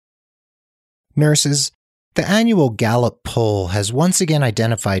Nurses. The annual Gallup poll has once again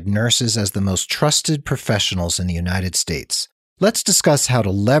identified nurses as the most trusted professionals in the United States. Let's discuss how to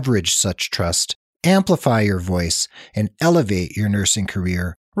leverage such trust, amplify your voice, and elevate your nursing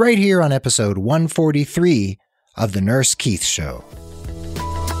career right here on episode 143 of The Nurse Keith Show.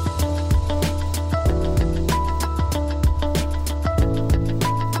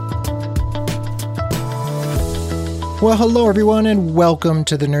 Well, hello everyone, and welcome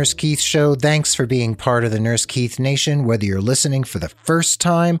to the Nurse Keith Show. Thanks for being part of the Nurse Keith Nation, whether you're listening for the first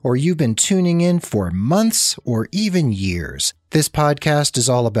time or you've been tuning in for months or even years. This podcast is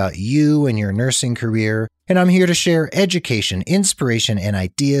all about you and your nursing career, and I'm here to share education, inspiration, and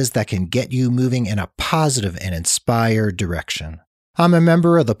ideas that can get you moving in a positive and inspired direction. I'm a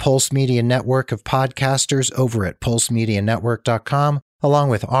member of the Pulse Media Network of podcasters over at pulsemedianetwork.com, along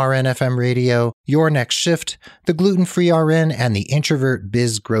with RN-FM Radio, Your Next Shift, The Gluten-Free RN, and the Introvert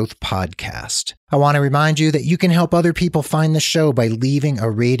Biz Growth Podcast. I want to remind you that you can help other people find the show by leaving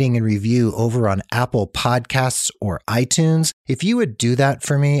a rating and review over on Apple Podcasts or iTunes. If you would do that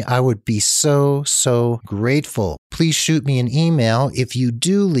for me, I would be so grateful. Please shoot me an email if you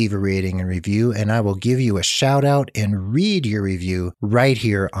do leave a rating and review, and I will give you a shout out and read your review right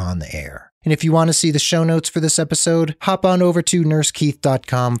here on the air. And if you want to see the show notes for this episode, hop on over to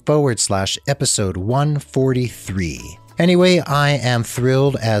nursekeith.com/episode 143. Anyway, I am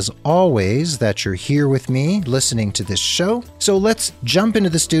thrilled as always that you're here with me listening to this show. So let's jump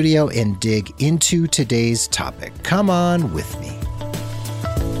into the studio and dig into today's topic. Come on with me.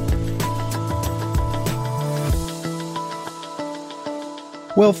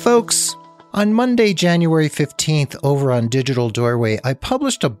 Well, folks, on Monday, January 15th, over on Digital Doorway, I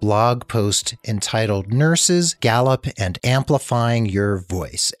published a blog post entitled Nurses, Gallup, and Amplifying Your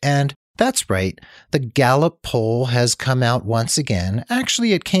Voice. And that's right, the Gallup poll has come out once again.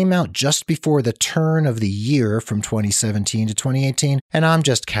 Actually, it came out just before the turn of the year from 2017 to 2018, and I'm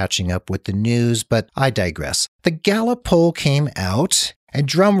just catching up with the news, but I digress. The Gallup poll came out, and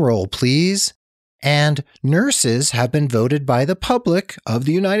drum roll, please. And nurses have been voted by the public of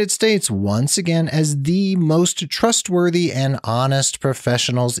the United States once again as the most trustworthy and honest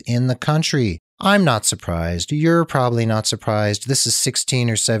professionals in the country. I'm not surprised. You're probably not surprised. This is 16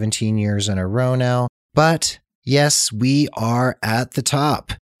 or 17 years in a row now. But yes, we are at the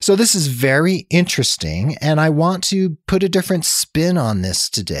top. So this is very interesting, and I want to put a different spin on this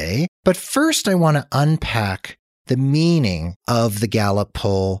today. But first, I want to unpack the meaning of the Gallup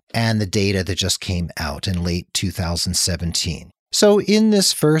poll and the data that just came out in late 2017. So in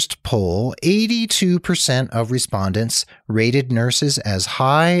this first poll, 82% of respondents rated nurses as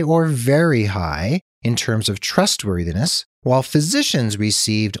high or very high in terms of trustworthiness, while physicians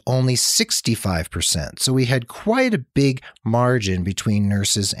received only 65%. So we had quite a big margin between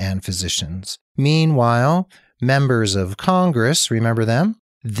nurses and physicians. Meanwhile, members of Congress, remember them?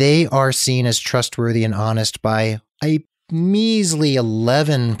 They are seen as trustworthy and honest by a measly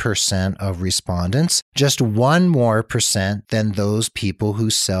 11% of respondents, just 1% more than those people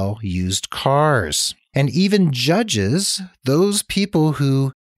who sell used cars. And even judges, those people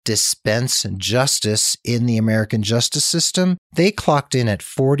who dispense justice in the American justice system, they clocked in at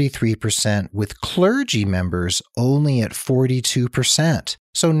 43%, with clergy members only at 42%.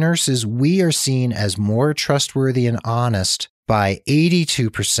 So nurses, we are seen as more trustworthy and honest by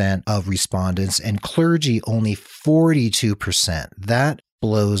 82% of respondents, and clergy only 42%. That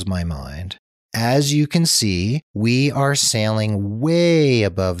blows my mind. As you can see, we are sailing way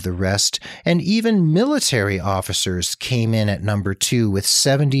above the rest, and even military officers came in at number 2 with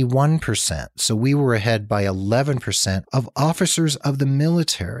 71%. So we were ahead by 11% of officers of the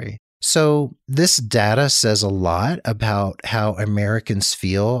military. So this data says a lot about how Americans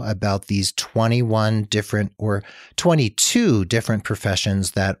feel about these 22 different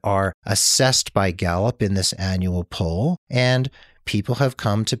professions that are assessed by Gallup in this annual poll. And people have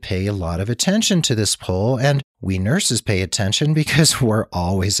come to pay a lot of attention to this poll, and we nurses pay attention because we're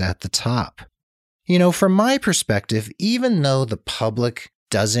always at the top. You know, from my perspective, even though the public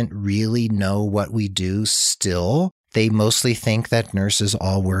doesn't really know what we do still, they mostly think that nurses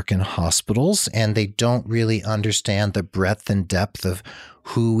all work in hospitals, and they don't really understand the breadth and depth of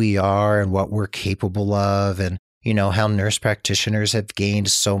who we are and what we're capable of, and, you know, how nurse practitioners have gained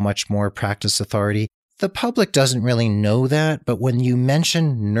so much more practice authority. The public doesn't really know that, but when you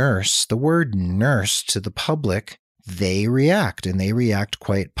mention nurse, the word nurse to the public, they react, and they react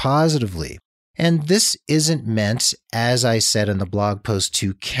quite positively. And this isn't meant, as I said in the blog post,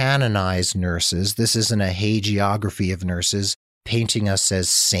 to canonize nurses. This isn't a hagiography of nurses, painting us as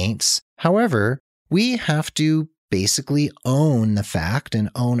saints. However, we have to basically own the fact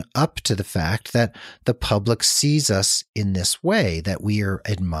and own up to the fact that the public sees us in this way, that we are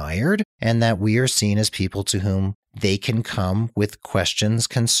admired and that we are seen as people to whom they can come with questions,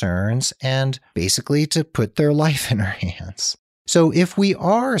 concerns, and basically to put their life in our hands. So if we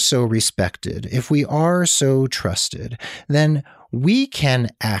are so respected, if we are so trusted, then we can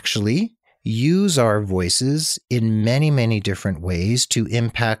actually use our voices in many, many different ways to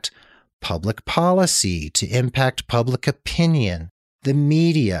impact public policy, to impact public opinion, the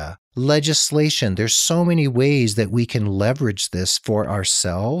media, legislation. There's so many ways that we can leverage this for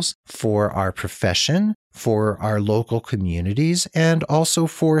ourselves, for our profession, for our local communities, and also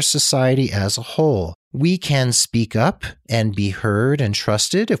for society as a whole. We can speak up and be heard and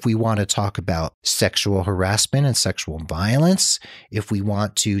trusted if we want to talk about sexual harassment and sexual violence, if we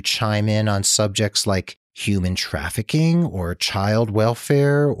want to chime in on subjects like human trafficking or child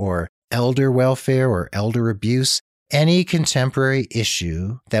welfare or elder welfare or elder abuse, any contemporary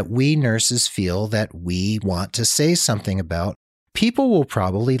issue that we nurses feel that we want to say something about, people will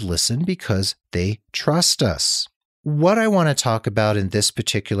probably listen because they trust us. What I want to talk about in this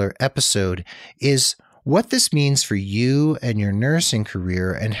particular episode is what this means for you and your nursing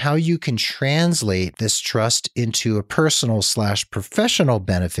career and how you can translate this trust into a personal/professional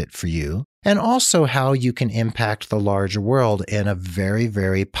benefit for you, and also how you can impact the larger world in a very,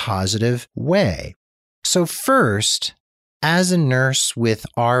 very positive way. So first, as a nurse with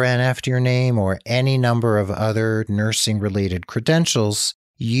RN after your name or any number of other nursing-related credentials,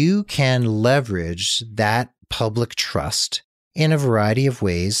 you can leverage that public trust in a variety of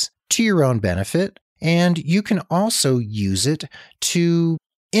ways to your own benefit, and you can also use it to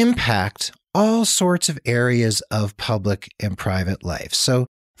impact all sorts of areas of public and private life. So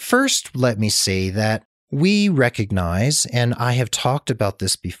first, let me say that we recognize, and I have talked about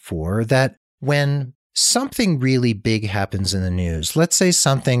this before, that when something really big happens in the news, let's say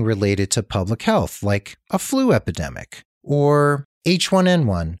something related to public health, like a flu epidemic, or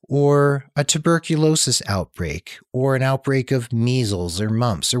H1N1, or a tuberculosis outbreak, or an outbreak of measles or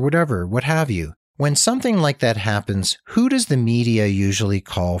mumps or whatever, what have you. When something like that happens, who does the media usually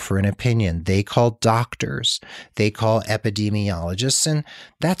call for an opinion? They call doctors, they call epidemiologists, and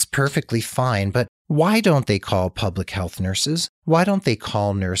that's perfectly fine. But why don't they call public health nurses? Why don't they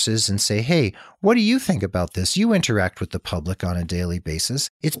call nurses and say, hey, what do you think about this? You interact with the public on a daily basis.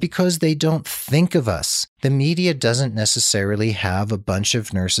 It's because they don't think of us. The media doesn't necessarily have a bunch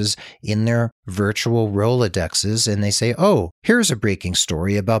of nurses in their virtual Rolodexes and they say, oh, here's a breaking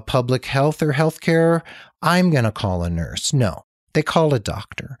story about public health or healthcare. I'm going to call a nurse. No, they call a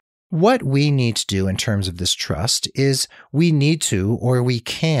doctor. What we need to do in terms of this trust is we need to, or we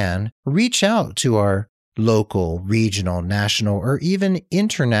can, reach out to our local, regional, national, or even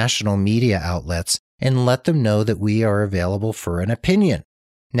international media outlets and let them know that we are available for an opinion.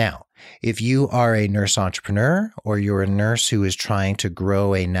 Now, if you are a nurse entrepreneur or you're a nurse who is trying to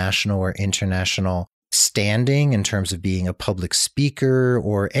grow a national or international standing in terms of being a public speaker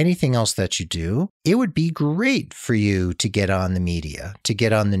or anything else that you do, it would be great for you to get on the media, to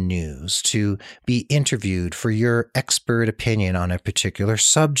get on the news, to be interviewed for your expert opinion on a particular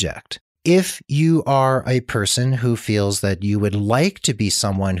subject. If you are a person who feels that you would like to be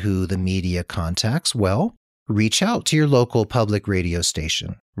someone who the media contacts, well, reach out to your local public radio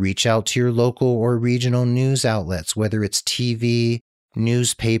station. Reach out to your local or regional news outlets, whether it's TV,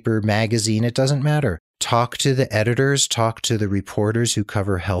 newspaper, magazine, it doesn't matter. Talk to the editors, talk to the reporters who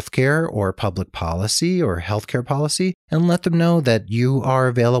cover healthcare or public policy or healthcare policy, and let them know that you are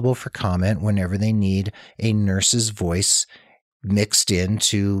available for comment whenever they need a nurse's voice mixed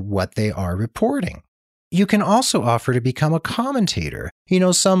into what they are reporting. You can also offer to become a commentator. You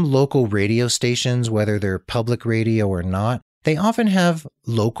know, some local radio stations, whether they're public radio or not, they often have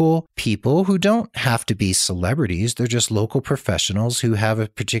local people who don't have to be celebrities. They're just local professionals who have a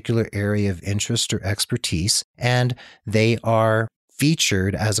particular area of interest or expertise, and they are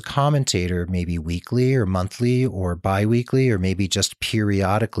featured as a commentator maybe weekly or monthly or biweekly or maybe just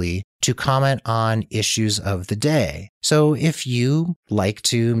periodically to comment on issues of the day. So if you like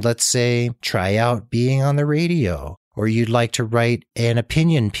to, let's say, try out being on the radio, or you'd like to write an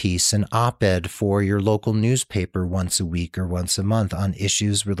opinion piece, an op-ed for your local newspaper once a week or once a month on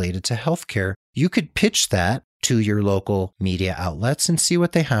issues related to healthcare, you could pitch that to your local media outlets and see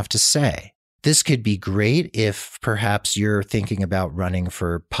what they have to say. This could be great if perhaps you're thinking about running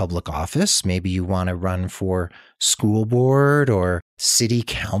for public office. Maybe you want to run for school board or city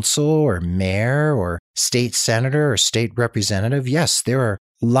council or mayor or state senator or state representative. Yes, there are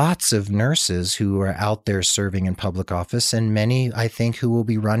lots of nurses who are out there serving in public office, and many, I think, who will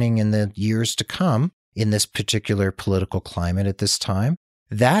be running in the years to come. in this particular political climate at this time,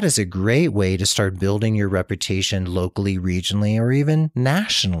 that is a great way to start building your reputation locally, regionally, or even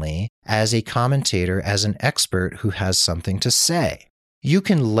nationally as a commentator, as an expert who has something to say. You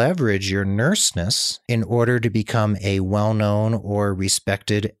can leverage your nurseness in order to become a well-known or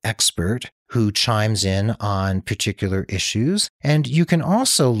respected expert who chimes in on particular issues. And you can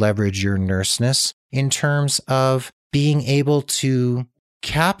also leverage your nurseness in terms of being able to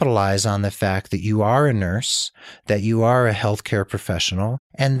capitalize on the fact that you are a nurse, that you are a healthcare professional,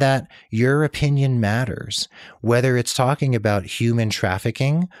 and that your opinion matters, whether it's talking about human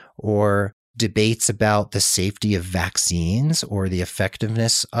trafficking or debates about the safety of vaccines or the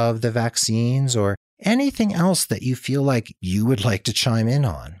effectiveness of the vaccines or anything else that you feel like you would like to chime in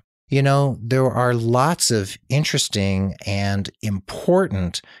on. You know, there are lots of interesting and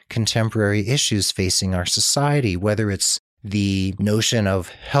important contemporary issues facing our society, whether it's the notion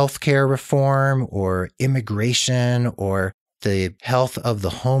of healthcare reform or immigration or the health of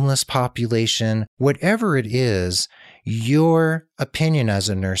the homeless population, whatever it is, your opinion as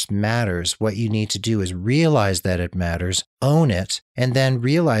a nurse matters. What you need to do is realize that it matters, own it, and then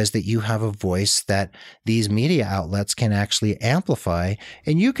realize that you have a voice that these media outlets can actually amplify,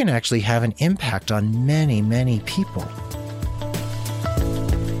 and you can actually have an impact on many, many people.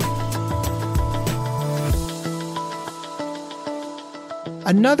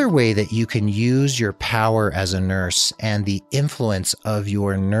 Another way that you can use your power as a nurse and the influence of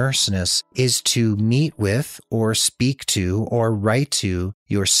your nurseness is to meet with or speak to or write to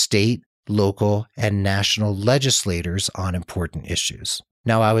your state, local, and national legislators on important issues.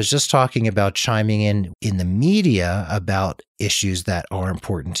 Now, I was just talking about chiming in the media about issues that are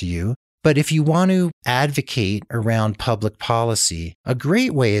important to you. But if you want to advocate around public policy, a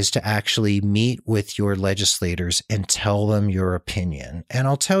great way is to actually meet with your legislators and tell them your opinion. And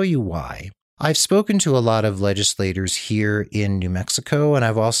I'll tell you why. I've spoken to a lot of legislators here in New Mexico, and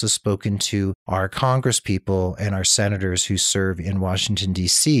I've also spoken to our congresspeople and our senators who serve in Washington,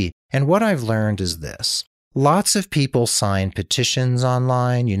 D.C. And what I've learned is this. Lots of people sign petitions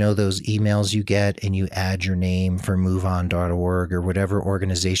online, you know, those emails you get and you add your name for moveon.org or whatever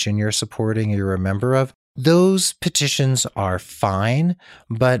organization you're supporting or you're a member of. Those petitions are fine,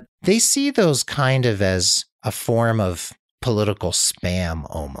 but they see those kind of as a form of political spam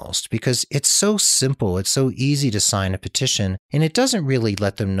almost, because it's so simple, it's so easy to sign a petition, and it doesn't really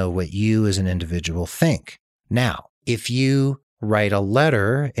let them know what you as an individual think. Now, if you write a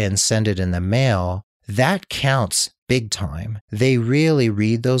letter and send it in the mail, that counts big time. They really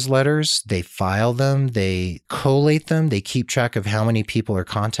read those letters, they file them, they collate them, they keep track of how many people are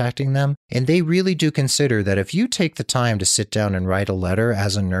contacting them, and they really do consider that if you take the time to sit down and write a letter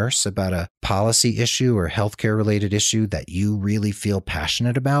as a nurse about a policy issue or healthcare related issue that you really feel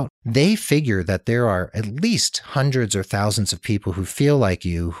passionate about, they figure that there are at least hundreds or thousands of people who feel like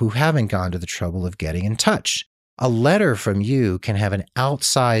you who haven't gone to the trouble of getting in touch. A letter from you can have an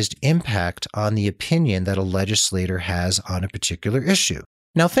outsized impact on the opinion that a legislator has on a particular issue.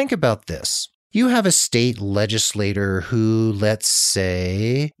 Now think about this. You have a state legislator who, let's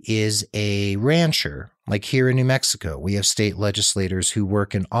say, is a rancher. Like here in New Mexico, we have state legislators who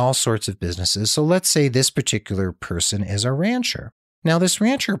work in all sorts of businesses. So let's say this particular person is a rancher. Now this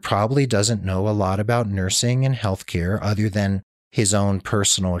rancher probably doesn't know a lot about nursing and healthcare other than his own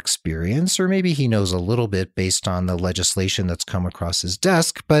personal experience, or maybe he knows a little bit based on the legislation that's come across his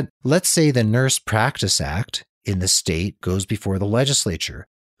desk. But let's say the Nurse Practice Act in the state goes before the legislature.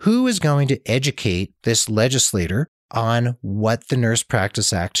 Who is going to educate this legislator on what the Nurse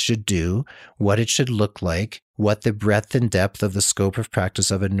Practice Act should do, what it should look like, what the breadth and depth of the scope of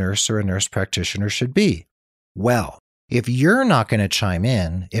practice of a nurse or a nurse practitioner should be? Well, if you're not going to chime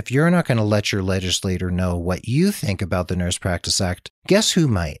in, if you're not going to let your legislator know what you think about the Nurse Practice Act, guess who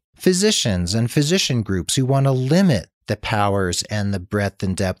might? Physicians and physician groups who want to limit the powers and the breadth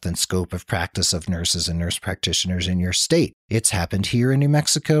and depth and scope of practice of nurses and nurse practitioners in your state. It's happened here in New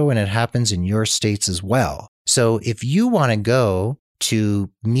Mexico, and it happens in your states as well. So if you want to go to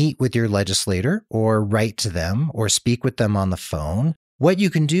meet with your legislator or write to them or speak with them on the phone, what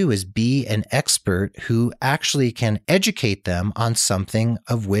you can do is be an expert who actually can educate them on something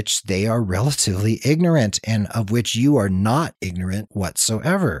of which they are relatively ignorant and of which you are not ignorant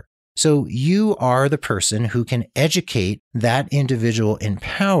whatsoever. So you are the person who can educate that individual in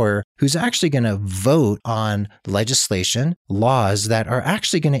power who's actually going to vote on legislation, laws that are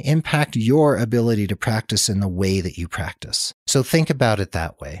actually going to impact your ability to practice in the way that you practice. So think about it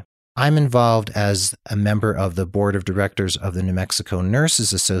that way. I'm involved as a member of the board of directors of the New Mexico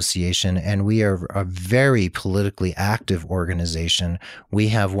Nurses Association, and we are a very politically active organization. We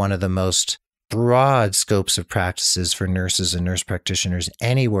have one of the most broad scopes of practices for nurses and nurse practitioners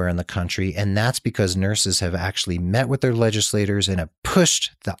anywhere in the country. And that's because nurses have actually met with their legislators and have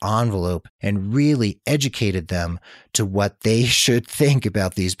pushed the envelope and really educated them to what they should think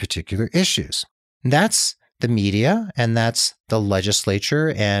about these particular issues. That's the media, and that's the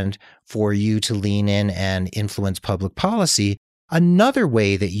legislature, and for you to lean in and influence public policy. Another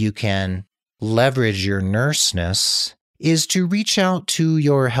way that you can leverage your nurseness is to reach out to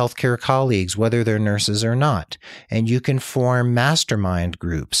your healthcare colleagues, whether they're nurses or not. And you can form mastermind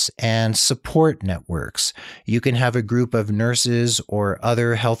groups and support networks. You can have a group of nurses or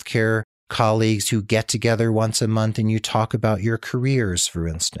other healthcare colleagues who get together once a month and you talk about your careers, for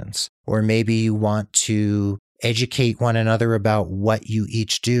instance. Or maybe you want to educate one another about what you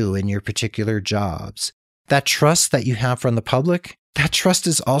each do in your particular jobs. That trust that you have from the public, that trust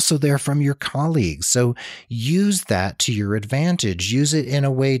is also there from your colleagues. So use that to your advantage. Use it in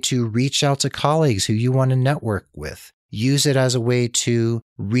a way to reach out to colleagues who you want to network with. Use it as a way to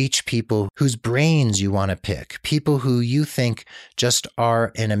reach people whose brains you want to pick, people who you think just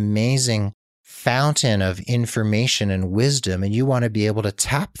are an amazing fountain of information and wisdom, and you want to be able to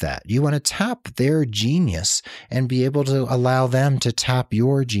tap that. You want to tap their genius and be able to allow them to tap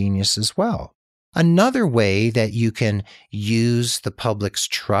your genius as well. Another way that you can use the public's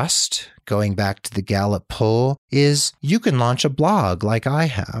trust, going back to the Gallup poll, is you can launch a blog like I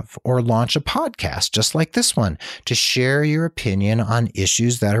have, or launch a podcast just like this one to share your opinion on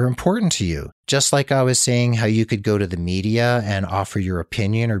issues that are important to you. Just like I was saying how you could go to the media and offer your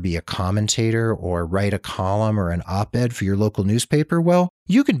opinion or be a commentator or write a column or an op-ed for your local newspaper, well,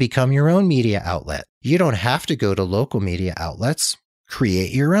 you can become your own media outlet. You don't have to go to local media outlets.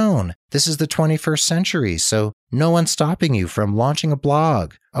 Create your own. This is the 21st century, so no one's stopping you from launching a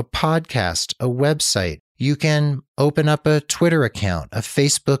blog, a podcast, a website. You can open up a Twitter account, a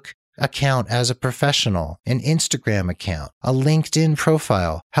Facebook account as a professional, an Instagram account, a LinkedIn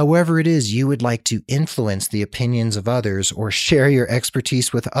profile. However it is you would like to influence the opinions of others or share your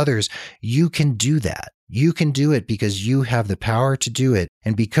expertise with others, you can do that. You can do it because you have the power to do it.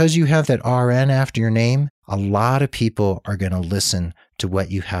 And because you have that RN after your name, a lot of people are going to listen to what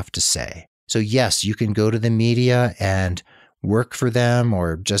you have to say. So yes, you can go to the media and work for them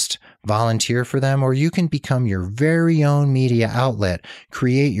or just volunteer for them, or you can become your very own media outlet,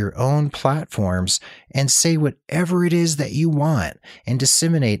 create your own platforms, and say whatever it is that you want and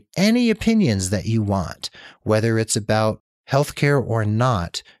disseminate any opinions that you want, whether it's about healthcare or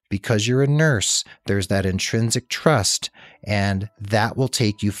not. Because you're a nurse, there's that intrinsic trust, and that will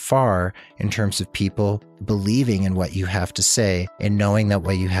take you far in terms of people believing in what you have to say and knowing that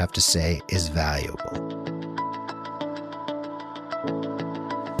what you have to say is valuable.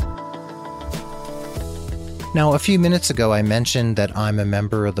 Now, a few minutes ago, I mentioned that I'm a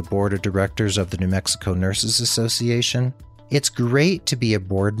member of the board of directors of the New Mexico Nurses Association. It's great to be a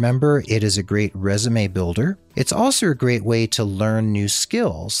board member. It is a great resume builder. It's also a great way to learn new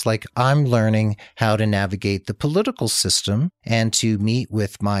skills, like I'm learning how to navigate the political system and to meet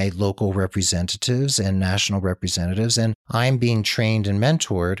with my local representatives and national representatives, and I'm being trained and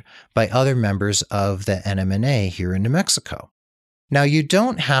mentored by other members of the NMNA here in New Mexico. Now, you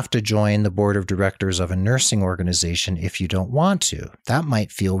don't have to join the board of directors of a nursing organization if you don't want to. That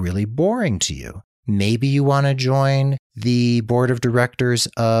might feel really boring to you. Maybe you want to join the board of directors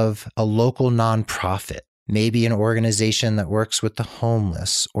of a local nonprofit, maybe an organization that works with the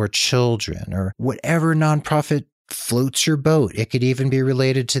homeless or children or whatever nonprofit floats your boat. It could even be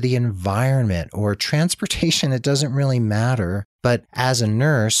related to the environment or transportation. It doesn't really matter. But as a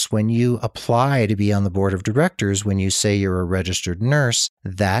nurse, when you apply to be on the board of directors, when you say you're a registered nurse,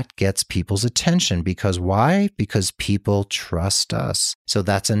 that gets people's attention. Because why? Because people trust us. So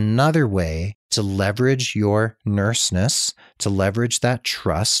that's another way to leverage your nurseness, to leverage that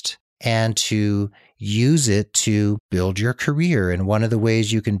trust, and to use it to build your career. And one of the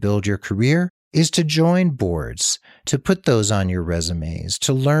ways you can build your career is to join boards, to put those on your resumes,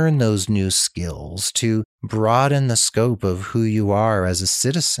 to learn those new skills, to broaden the scope of who you are as a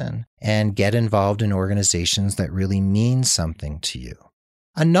citizen, and get involved in organizations that really mean something to you.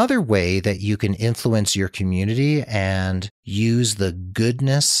 Another way that you can influence your community and use the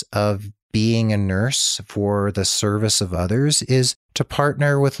goodness of being a nurse for the service of others is to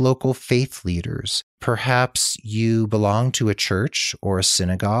partner with local faith leaders. Perhaps you belong to a church or a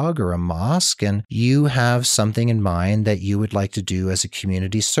synagogue or a mosque, and you have something in mind that you would like to do as a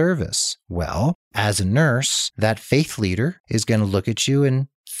community service. Well, as a nurse, that faith leader is going to look at you and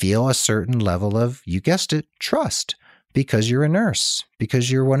feel a certain level of, you guessed it, trust. Because you're a nurse,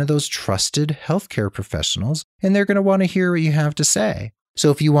 because you're one of those trusted healthcare professionals, and they're going to want to hear what you have to say. So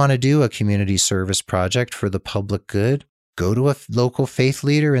if you want to do a community service project for the public good, go to a local faith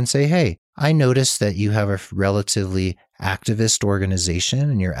leader and say, hey, I noticed that you have a relatively activist organization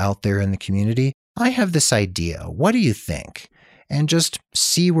and you're out there in the community. I have this idea. What do you think? And just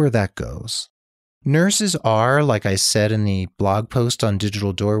see where that goes. Nurses are, like I said in the blog post on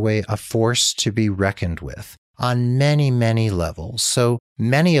Digital Doorway, a force to be reckoned with on many, many levels. So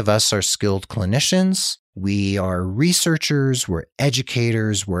many of us are skilled clinicians. We are researchers, we're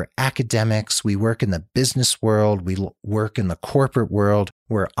educators, we're academics, we work in the business world, we work in the corporate world,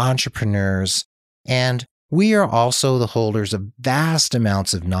 we're entrepreneurs, and we are also the holders of vast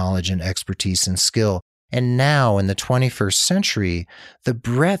amounts of knowledge and expertise and skill. And now in the 21st century, the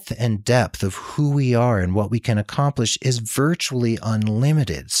breadth and depth of who we are and what we can accomplish is virtually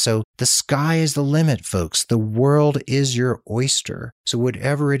unlimited. So the sky is the limit, folks. The world is your oyster. So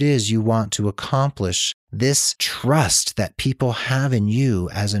whatever it is you want to accomplish, this trust that people have in you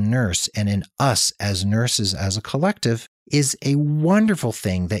as a nurse and in us as nurses as a collective is a wonderful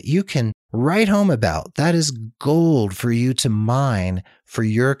thing that you can write home about. That is gold for you to mine for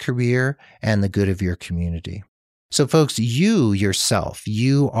your career and the good of your community. So folks, you yourself,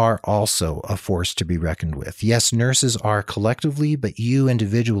 you are also a force to be reckoned with. Yes, nurses are collectively, but you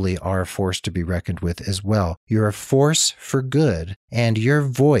individually are a force to be reckoned with as well. You're a force for good, and your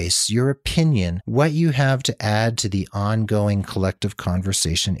voice, your opinion, what you have to add to the ongoing collective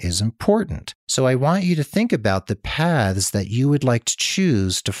conversation is important. So I want you to think about the paths that you would like to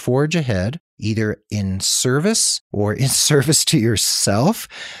choose to forge ahead, either in service or in service to yourself.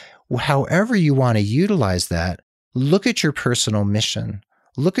 However you want to utilize that, look at your personal mission.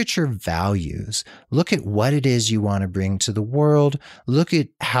 Look at your values. Look at what it is you want to bring to the world. Look at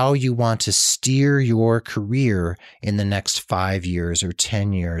how you want to steer your career in the next 5 years or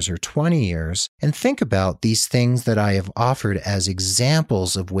 10 years or 20 years. And think about these things that I have offered as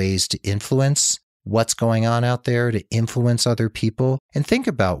examples of ways to influence what's going on out there, to influence other people, and think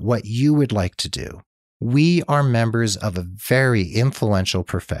about what you would like to do. We are members of a very influential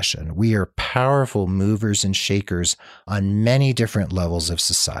profession. We are powerful movers and shakers on many different levels of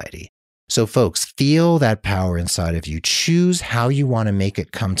society. So folks, feel that power inside of you. Choose how you want to make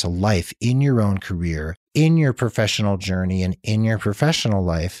it come to life in your own career, in your professional journey, and in your professional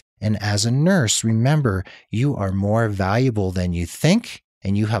life. And as a nurse, remember, you are more valuable than you think,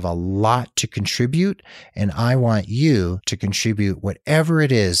 and you have a lot to contribute, and I want you to contribute whatever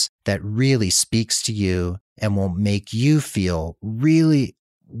it is that really speaks to you and will make you feel really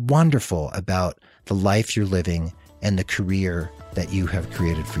wonderful about the life you're living and the career that you have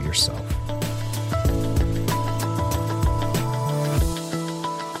created for yourself.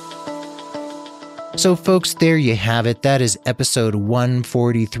 So folks, there you have it. That is episode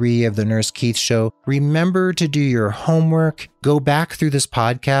 143 of The Nurse Keith Show. Remember to do your homework. Go back through this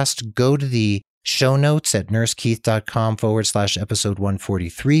podcast. Go to the show notes at nursekeith.com/episode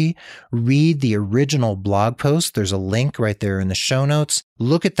 143. Read the original blog post. There's a link right there in the show notes.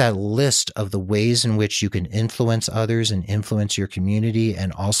 Look at that list of the ways in which you can influence others and influence your community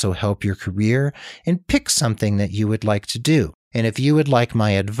and also help your career, and pick something that you would like to do. And if you would like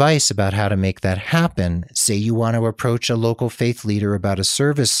my advice about how to make that happen, say you want to approach a local faith leader about a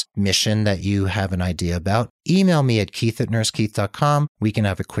service mission that you have an idea about, email me at keith@nursekeith.com. We can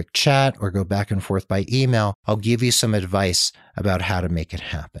have a quick chat or go back and forth by email. I'll give you some advice about how to make it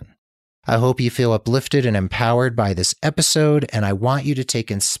happen. I hope you feel uplifted and empowered by this episode, and I want you to take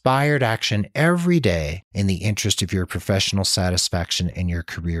inspired action every day in the interest of your professional satisfaction and your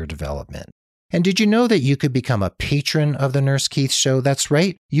career development. And did you know that you could become a patron of The Nurse Keith Show? That's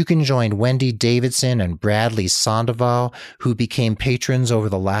right. You can join Wendy Davidson and Bradley Sandoval, who became patrons over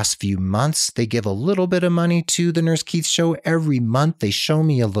the last few months. They give a little bit of money to The Nurse Keith Show every month. They show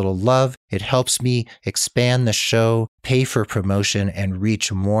me a little love. It helps me expand the show, pay for promotion, and reach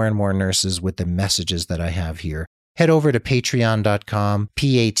more and more nurses with the messages that I have here. Head over to patreon.com,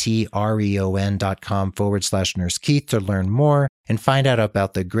 patreon.com/Nurse Keith to learn more and find out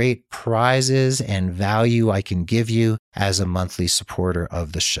about the great prizes and value I can give you as a monthly supporter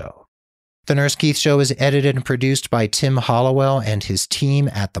of the show. The Nurse Keith Show is edited and produced by Tim Hollowell and his team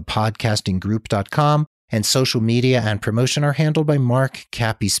at thepodcastinggroup.com, and social media and promotion are handled by Mark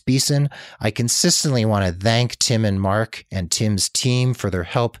Cappy-Speason. I consistently want to thank Tim and Mark and Tim's team for their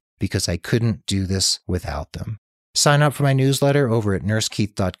help because I couldn't do this without them. Sign up for my newsletter over at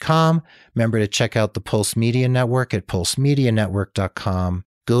nursekeith.com. Remember to check out the Pulse Media Network at pulsemedianetwork.com.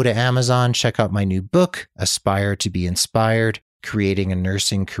 Go to Amazon, check out my new book, Aspire to be Inspired, Creating a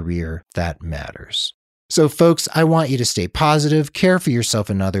Nursing Career That Matters. So, folks, I want you to stay positive, care for yourself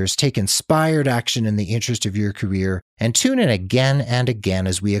and others, take inspired action in the interest of your career, and tune in again and again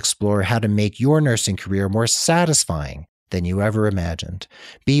as we explore how to make your nursing career more satisfying than you ever imagined.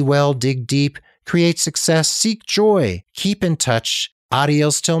 Be well, dig deep, create success, seek joy, keep in touch.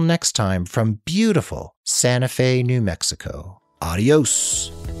 Adios till next time from beautiful Santa Fe, New Mexico.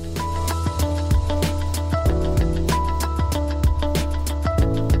 Adios.